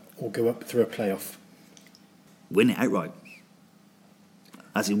outright or go up through a playoff? Win it outright.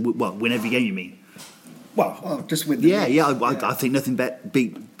 As in, win every game, you mean? Oh, just with the Yeah. I think nothing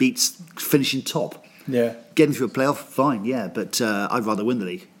beats finishing top. Yeah. Getting through a playoff, fine, yeah, but I'd rather win the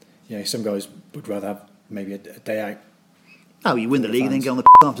league. Yeah, some guys would rather have maybe a day out. Oh, you win the league and then get on the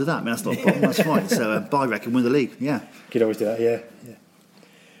after that. I mean, that's not a problem, that's fine. So I reckon win the league, yeah. Could always do that, yeah.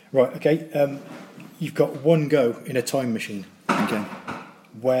 Right, okay. You've got one go in a time machine. Okay.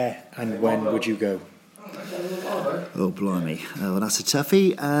 Where and when would you go? Oh, blimey. Oh, that's a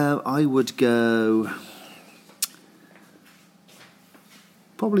toughie. I would go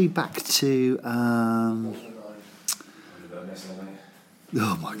probably back to oh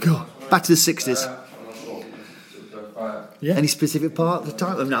my God, back to the 60s. Yeah. Any specific part of the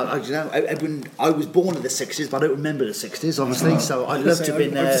time? I mean, I was born in the 60s, but I don't remember the 60s, obviously. So I'd love to have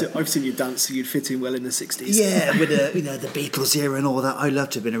been there. I've seen you dance, so you'd fit in well in the 60s. Yeah, with the Beatles era and all that. I'd love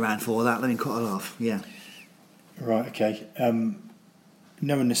to have been around for all that. I mean, quite a laugh. Yeah. Right, okay.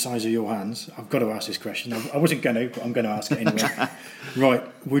 Knowing the size of your hands, I've got to ask this question. I wasn't going to, but I'm going to ask it anyway. Right,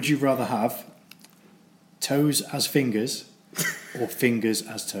 would you rather have toes as fingers or fingers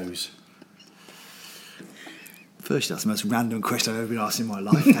as toes? First, that's the most random question I've ever been asked in my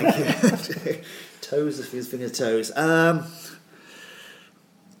life. Thank you. Toes as fingers, toes.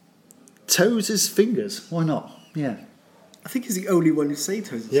 Toes as fingers. Why not? Yeah. I think he's the only one who say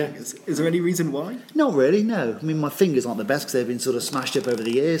toes as fingers. Is there any reason why? Not really, no. I mean, my fingers aren't the best because they've been sort of smashed up over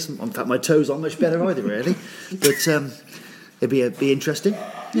the years. In fact, my toes aren't much better either, really. But it'd be interesting.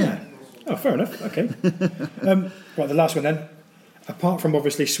 Yeah. Oh, fair enough. Okay. Right, the last one then. Apart from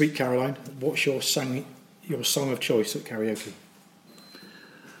obviously Sweet Caroline, what's your song of choice at karaoke?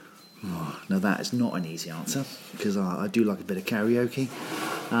 Oh, now that is not an easy answer because I do like a bit of karaoke.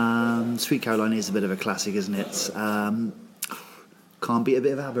 Sweet Caroline is a bit of a classic, isn't it? Can't beat a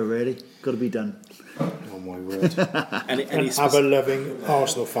bit of ABBA, really. Got to be done. Oh my word! An ABBA-loving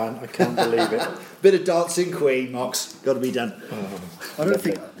Arsenal fan, I can't believe it. Bit of Dancing Queen, Mox. Got to be done. I don't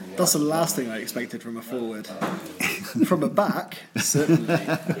think that's the last thing I expected from a forward. From a back, certainly.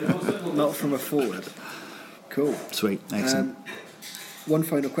 Not from a forward. Cool. Sweet. Excellent. One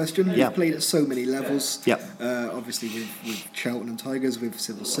final question. Yep. You've played at so many levels. Yep. Obviously with Cheltenham Tigers, with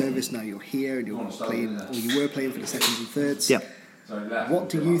civil service. Now you're here and you're playing, or you were playing for the seconds and thirds. Yep. What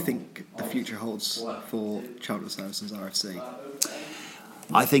do you think the future holds for Cheltenham Saracens RFC?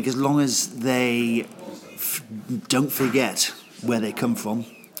 I think as long as they don't forget where they come from,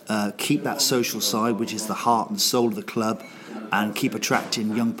 keep that social side, which is the heart and soul of the club, and keep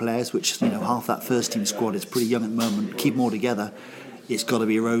attracting young players, which half that first team squad is pretty young at the moment. Keep them all together. It's got to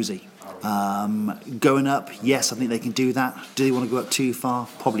be rosy. Going up, yes, I think they can do that. Do they want to go up too far?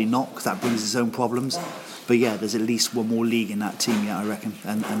 Probably not, because that brings its own problems. But yeah, there's at least one more league in that team yet, I reckon.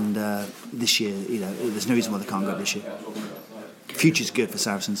 And this year, there's no reason why they can't go up this year. Future's good for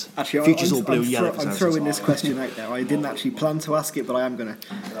Saracens. Actually, Future's all blue and yellow for I'm Saracens. throwing this question out there. I didn't actually plan to ask it, but I am going to.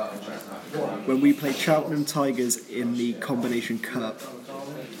 When we played Cheltenham Tigers in the Combination Cup,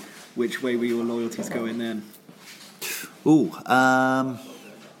 which way were your loyalties going then? Well,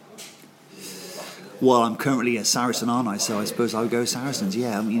 I'm currently a Saracen, aren't I? So I suppose I would go Saracens.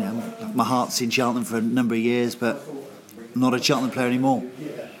 Yeah, my heart's in Cheltenham for a number of years, but I'm not a Cheltenham player anymore.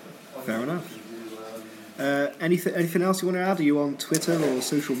 Fair enough. Anything else you want to add? Are you on Twitter or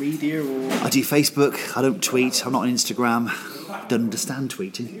social media? Or I do Facebook. I don't tweet. I'm not on Instagram. Don't understand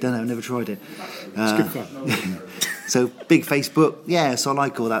tweeting. Don't know. Never tried it. It's good fun. So big Facebook. Yeah. So I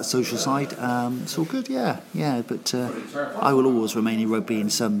like all that social side. It's all good. Yeah. But I will always remain in rugby in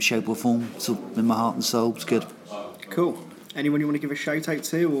some shape or form. It's all in my heart and soul. It's good. Cool. Anyone you want to give a shout out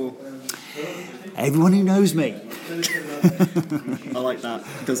to, or everyone who knows me? I like that.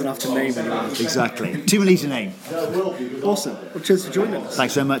 Doesn't have to name anyone. Exactly. Too many to name. Awesome. Well, cheers for joining us.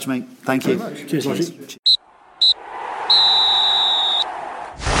 Thanks very much, mate. Thank you. Very much. Cheers, Lodgy.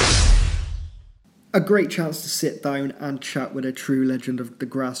 A great chance to sit down and chat with a true legend of the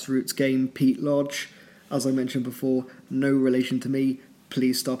grassroots game, Pete Lodge. As I mentioned before, no relation to me.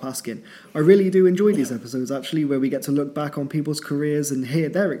 Please stop asking. I really do enjoy these episodes, actually, where we get to look back on people's careers and hear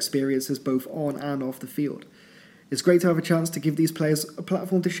their experiences both on and off the field. It's great to have a chance to give these players a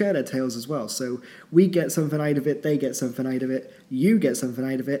platform to share their tales as well. So we get something out of it, they get something out of it, you get something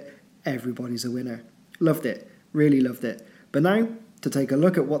out of it, everybody's a winner. Loved it. Really loved it. But now, to take a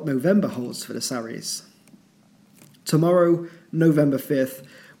look at what November holds for the Sarries. Tomorrow, November 5th,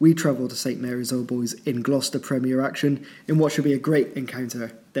 we travel to St Mary's Old Boys in Gloucester Premier action in what should be a great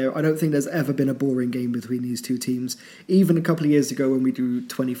encounter. I don't think there's ever been a boring game between these two teams. Even a couple of years ago when we drew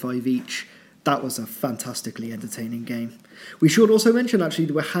 25 each, that was a fantastically entertaining game. We should also mention, actually,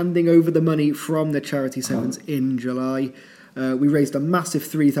 that we're handing over the money from the Charity Sevens in July. We raised a massive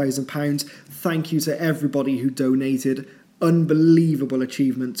 £3,000. Thank you to everybody who donated. Unbelievable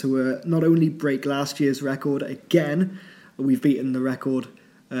achievement to not only break last year's record again, we've beaten the record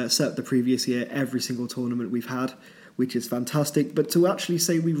set up the previous year every single tournament we've had, which is fantastic, but to actually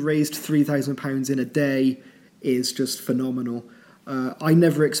say we raised £3,000 in a day is just phenomenal. I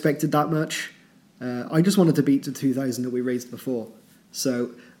never expected that much. I just wanted to beat the 2,000 that we raised before.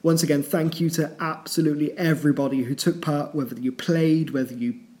 So once again, thank you to absolutely everybody who took part, whether you played, whether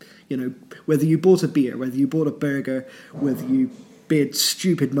you bought a beer, whether you bought a burger, whether you bid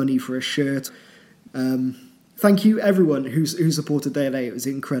stupid money for a shirt. Thank you everyone who supported Day. It was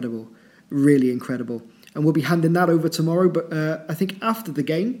incredible, really incredible. and we'll be handing that over tomorrow. But I think after the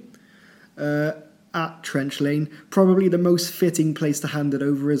game at Trench Lane, probably the most fitting place to hand it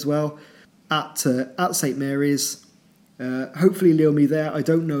over as well, at St Mary's. Hopefully Leo will be there. I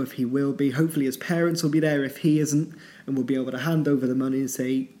don't know if he will be. Hopefully his parents will be there if he isn't, and we'll be able to hand over the money and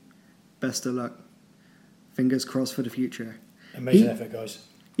say, best of luck. Fingers crossed for the future. Amazing effort, guys.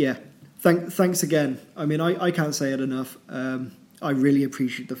 Yeah. Thanks again. I mean, I can't say it enough. I really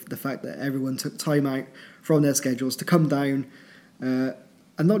appreciate the fact that everyone took time out from their schedules to come down and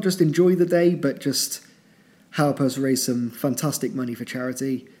not just enjoy the day, but just help us raise some fantastic money for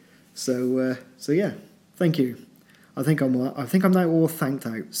charity. So yeah, thank you. I think I'm now all thanked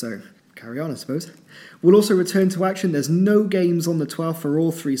out, so carry on, I suppose. We'll also return to action. There's no games on the 12th for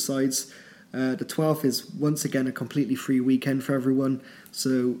all three sides. The 12th is once again a completely free weekend for everyone,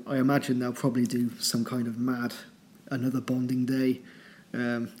 so I imagine they'll probably do some kind of another bonding day.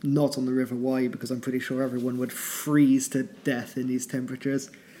 Not on the River Wye, because I'm pretty sure everyone would freeze to death in these temperatures,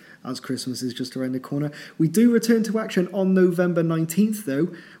 as Christmas is just around the corner. We do return to action on November 19th, though,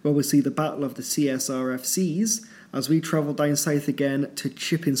 where we'll see the Battle of the CSRFCs, as we travel down south again to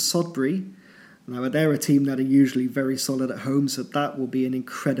Chipping Sodbury. Now, they're a team that are usually very solid at home, so that will be an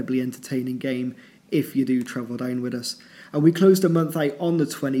incredibly entertaining game if you do travel down with us. And we closed the month out on the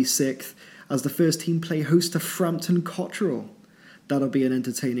 26th as the first team play host to Frampton Cotterell. That'll be an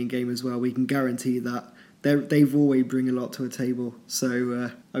entertaining game as well. We can guarantee that. They've always bring a lot to a table.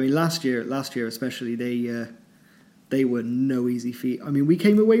 So, I mean, last year especially, they were no easy feat. I mean, we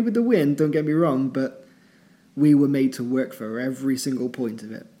came away with the win, don't get me wrong, but we were made to work for every single point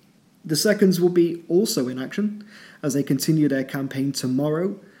of it. The seconds will be also in action as they continue their campaign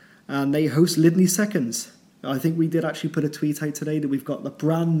tomorrow, and they host Lydney Seconds. I think we did actually put a tweet out today that we've got the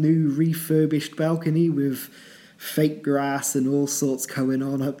brand new refurbished balcony with fake grass and all sorts going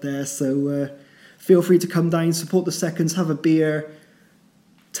on up there, so feel free to come down, support the Seconds, have a beer,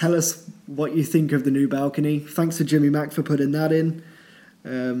 tell us what you think of the new balcony. Thanks to Jimmy Mack for putting that in.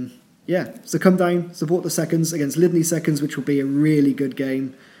 So come down, support the Seconds against Lydney Seconds, which will be a really good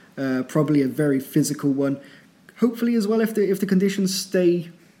game. Probably a very physical one. Hopefully as well, if the conditions stay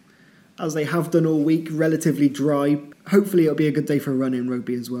as they have done all week, relatively dry, hopefully it'll be a good day for run-in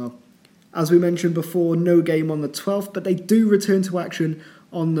rugby as well. As we mentioned before, no game on the 12th, but they do return to action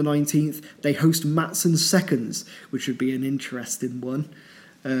on the 19th. They host Matson Seconds, which should be an interesting one.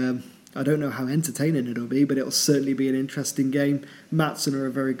 I don't know how entertaining it'll be, but it'll certainly be an interesting game. Matson are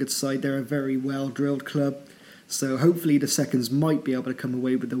a very good side. They're a very well-drilled club. So hopefully the Seconds might be able to come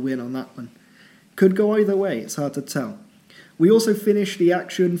away with the win on that one. Could go either way, it's hard to tell. We also finished the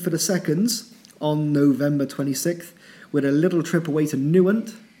action for the Seconds on November 26th with a little trip away to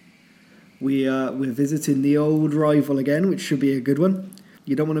Newent. We're visiting the old rival again, which should be a good one.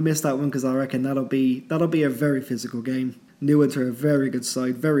 You don't want to miss that one because I reckon that'll be a very physical game. Newent are a very good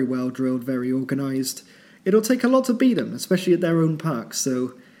side, very well drilled, very organised. It'll take a lot to beat them, especially at their own park.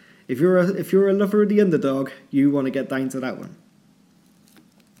 So if you're a lover of the underdog, you want to get down to that one.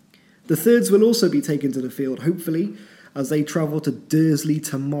 The thirds will also be taken to the field, hopefully, as they travel to Dursley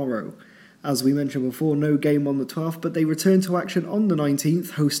tomorrow. As we mentioned before, no game on the 12th, but they return to action on the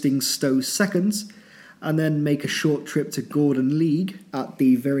 19th, hosting Stowe Seconds, and then make a short trip to Gordon League at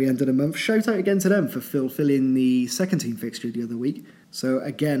the very end of the month. Shout out again to them for fulfilling the second team fixture the other week. So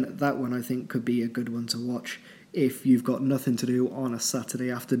again, that one I think could be a good one to watch if you've got nothing to do on a Saturday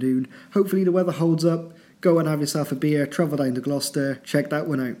afternoon. Hopefully the weather holds up, go and have yourself a beer, travel down to Gloucester, check that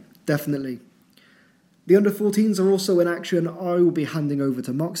one out, definitely. The under-14s are also in action. I will be handing over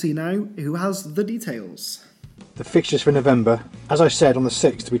to Moxie now, who has the details. The fixtures for November. As I said, on the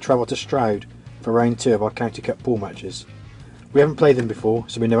 6th we travel to Stroud for round 2 of our County Cup pool matches. We haven't played them before,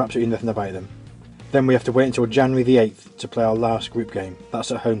 so we know absolutely nothing about them. Then we have to wait until January the 8th to play our last group game.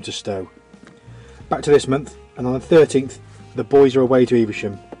 That's at home to Stowe. Back to this month, and on the 13th, the boys are away to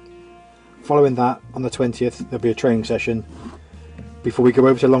Evesham. Following that, on the 20th, there'll be a training session before we go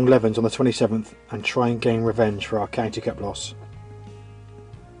over to Long Levens on the 27th and try and gain revenge for our County Cup loss.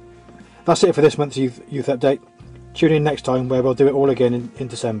 That's it for this month's youth update. Tune in next time where we'll do it all again in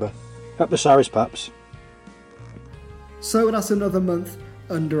December. Up the Saris, Paps. So that's another month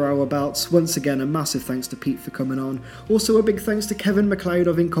under our belts. Once again, a massive thanks to Pete for coming on. Also a big thanks to Kevin McLeod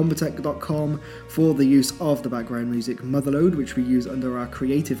of Incompetech.com for the use of the background music Motherload, which we use under our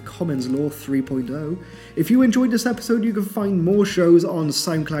Creative Commons Law 3.0. If you enjoyed this episode, you can find more shows on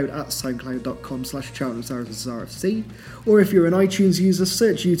SoundCloud at soundcloud.com/Cheltenham Saracens RFC, or if you're an iTunes user,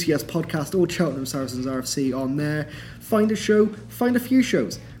 search UTS Podcast or Cheltenham Saracens RFC on there. Find a show, find a few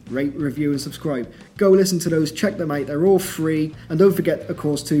shows. rate, review and subscribe. Go listen to those, check them out, they're all free. And don't forget, of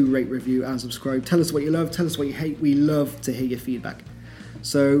course, to rate, review and subscribe. Tell us what you love, tell us what you hate. We love to hear your feedback.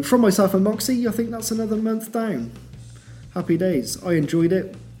 So from myself and Moxie, I think that's another month down. Happy days. I enjoyed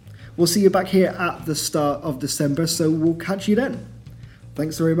it. We'll see you back here at the start of December, so we'll catch you then.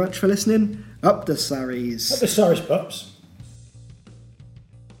 Thanks very much for listening. Up the Sarries. Up the Saris pups.